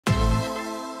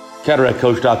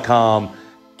CataractCoach.com,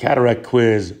 Cataract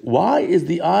Quiz. Why is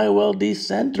the IOL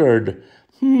decentered?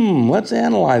 Let's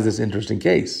analyze this interesting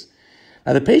case.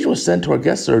 Now, the patient was sent to our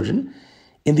guest surgeon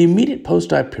in the immediate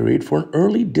post-op period for an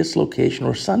early dislocation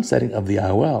or sunsetting of the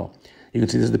IOL. You can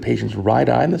see this is the patient's right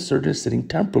eye and the surgeon is sitting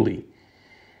temporally.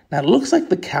 Now, it looks like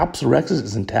the capsulorhexis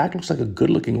is intact. It looks like a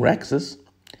good-looking rhexis.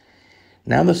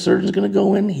 Now, the surgeon's going to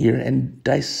go in here and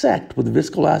dissect with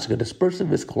viscoelastic, a dispersive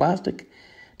viscoelastic,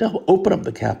 to help open up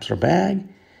the capsular bag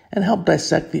and help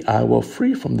dissect the IOL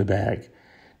free from the bag.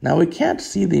 Now, we can't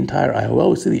see the entire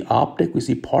IOL. We see the optic. We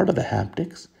see part of the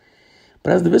haptics.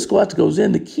 But as the viscoelastic goes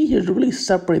in, the key here is to really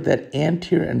separate that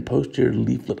anterior and posterior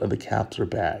leaflet of the capsular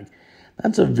bag.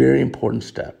 That's a very important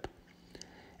step.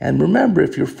 And remember,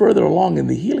 if you're further along in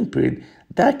the healing period,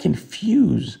 that can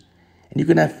fuse. And you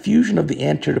can have fusion of the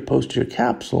anterior to posterior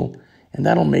capsule, and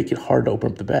that'll make it hard to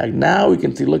open up the bag. Now we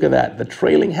can see, look at that, the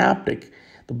trailing haptic.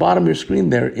 The bottom of your screen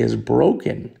there is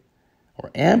broken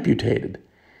or amputated.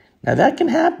 Now that can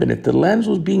happen if the lens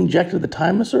was being injected at the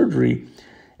time of surgery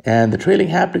and the trailing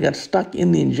haptic got stuck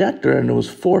in the injector and it was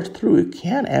forced through, it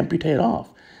can amputate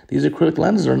off. These acrylic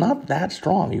lenses are not that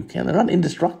strong. They're not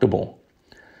indestructible.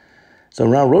 So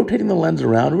now rotating the lens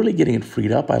around, really getting it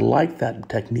freed up. I like that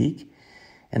technique.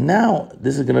 And now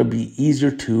this is going to be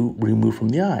easier to remove from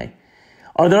the eye.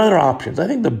 Are there other options? I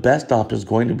think the best option is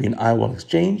going to be an IOL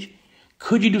exchange.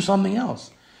 Could you do something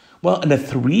else? Well, in a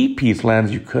 3-piece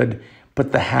lens, you could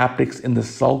put the haptics in the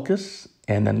sulcus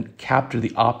and then capture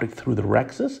the optic through the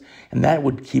rhexis, and that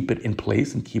would keep it in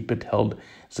place and keep it held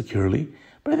securely.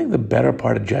 But I think the better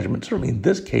part of judgment, certainly in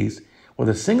this case, with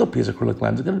a single-piece acrylic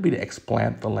lens, is going to be to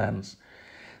explant the lens.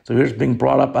 So here's being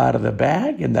brought up out of the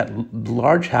bag, and that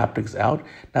large haptic's out.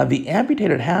 Now, the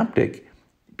amputated haptic,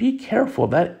 be careful.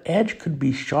 That edge could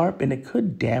be sharp, and it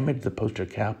could damage the posterior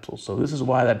capsule. So this is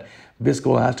why that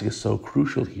viscoelastic is so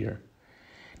crucial here.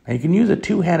 Now, you can use a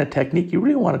two-handed technique. You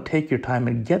really want to take your time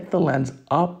and get the lens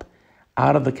up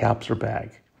out of the capsular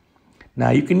bag.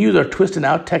 Now, you can use our twist and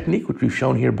out technique, which we've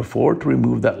shown here before, to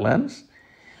remove that lens.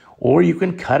 Or you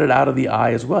can cut it out of the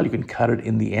eye as well. You can cut it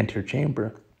in the anterior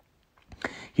chamber.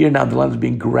 Here now the lens is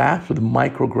being grasped with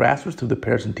micrograspers through the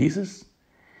paracentesis.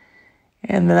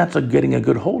 And then that's getting a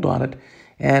good hold on it.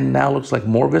 And now it looks like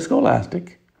more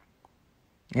viscoelastic.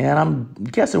 And I'm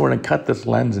guessing we're going to cut this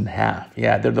lens in half.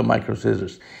 Yeah, they're the micro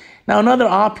scissors. Now another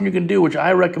option you can do, which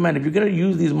I recommend, if you're going to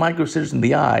use these micro scissors in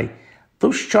the eye,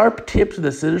 those sharp tips of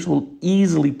the scissors will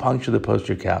easily puncture the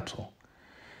posterior capsule.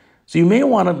 So you may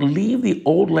want to leave the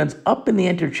old lens up in the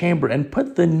anterior chamber and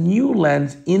put the new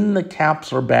lens in the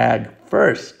capsular bag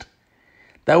first.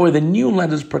 That way the new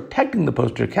lens is protecting the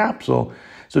posterior capsule.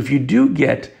 So if you do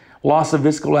get loss of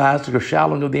viscoelastic or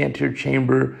shallowing of the anterior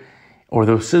chamber, or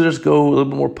those scissors go a little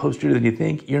bit more posterior than you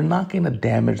think, you're not going to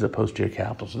damage the posterior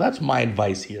capsule. So that's my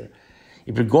advice here.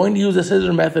 If you're going to use the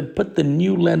scissor method, put the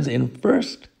new lens in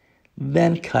first,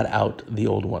 then cut out the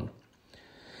old one.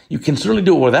 You can certainly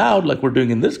do it without, like we're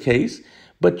doing in this case,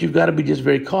 but you've got to be just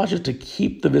very cautious to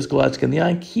keep the viscoelastic in the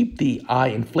eye, keep the eye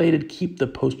inflated, keep the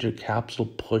posterior capsule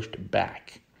pushed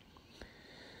back.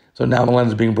 So now the lens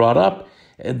is being brought up.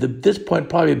 At this point,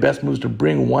 probably the best move is to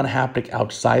bring one haptic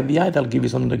outside the eye. That'll give you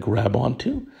something to grab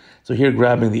onto. So here,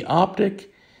 grabbing the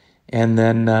optic and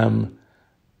then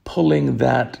pulling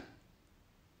that.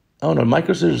 Oh no,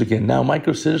 micro scissors again. Now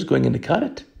micro scissors going in to cut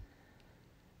it.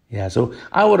 Yeah, so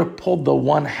I would have pulled the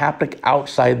one haptic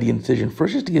outside the incision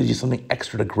first just to give you something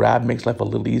extra to grab, makes life a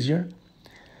little easier.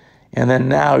 And then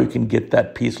now you can get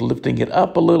that piece, lifting it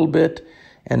up a little bit,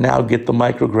 and now get the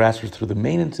micrograspers through the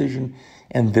main incision,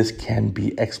 and this can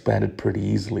be expanded pretty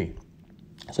easily.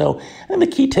 So I think the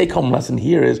key take-home lesson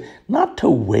here is not to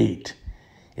wait.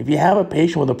 If you have a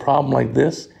patient with a problem like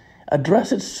this,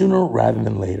 address it sooner rather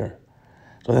than later.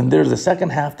 So then there's the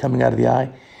second half coming out of the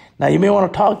eye. Now, you may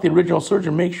want to talk to the original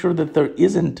surgeon, make sure that there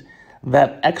isn't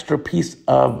that extra piece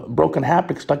of broken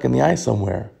haptic stuck in the eye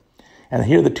somewhere. And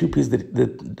here are the two pieces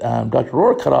that Dr.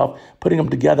 Rohr cut off, putting them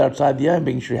together outside the eye,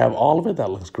 making sure you have all of it. That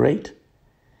looks great.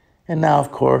 And now,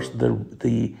 of course,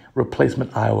 the replacement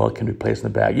IOL can be placed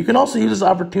in the bag. You can also use this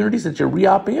opportunity, since you're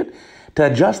re-opping it,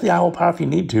 to adjust the IOL power if you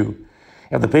need to.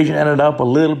 If the patient ended up a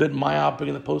little bit myopic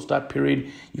in the post-op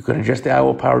period, you could adjust the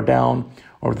IOL power down.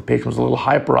 Or if the patient was a little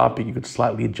hyperopic, you could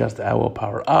slightly adjust the IOL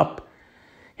power up.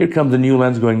 Here comes the new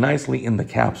lens going nicely in the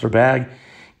capsular bag.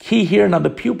 Key here, now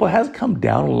the pupil has come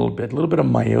down a little bit of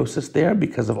meiosis there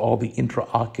because of all the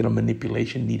intraocular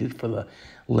manipulation needed for the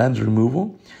lens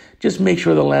removal. Just make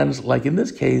sure the lens, like in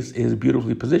this case, is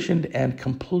beautifully positioned and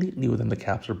completely within the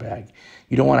capsular bag.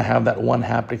 You don't want to have that one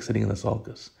haptic sitting in the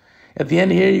sulcus. At the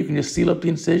end here, you can just seal up the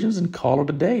incisions and call it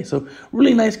a day. So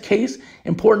really nice case.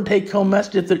 Important take-home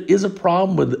message: if there is a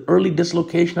problem with early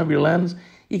dislocation of your lens,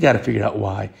 you got to figure out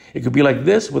why. It could be like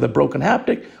this with a broken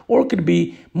haptic, or it could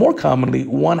be more commonly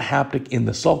one haptic in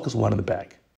the sulcus, one in the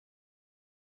bag.